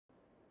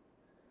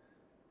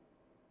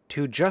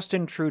To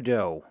Justin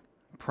Trudeau,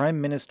 Prime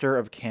Minister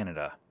of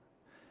Canada,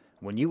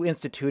 when you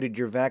instituted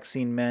your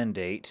vaccine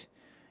mandate,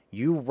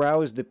 you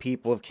roused the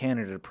people of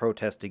Canada to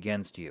protest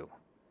against you.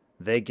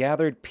 They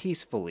gathered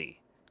peacefully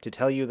to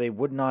tell you they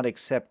would not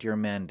accept your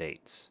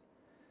mandates.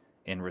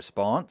 In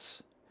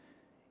response,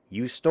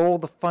 you stole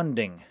the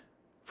funding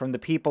from the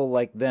people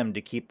like them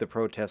to keep the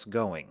protests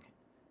going.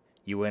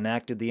 You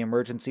enacted the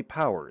emergency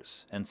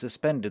powers and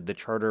suspended the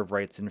Charter of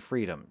Rights and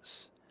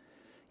Freedoms.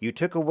 You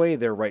took away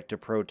their right to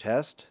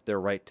protest, their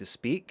right to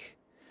speak.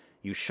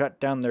 You shut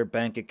down their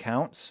bank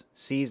accounts,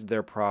 seized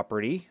their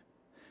property.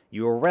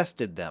 You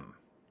arrested them.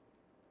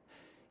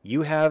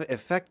 You have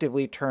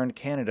effectively turned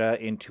Canada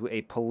into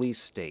a police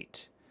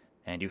state,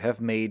 and you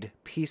have made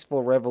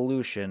peaceful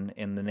revolution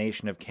in the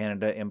nation of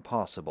Canada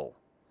impossible.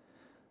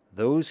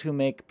 Those who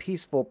make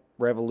peaceful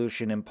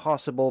revolution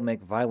impossible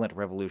make violent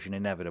revolution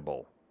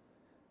inevitable.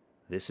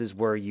 This is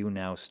where you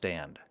now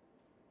stand.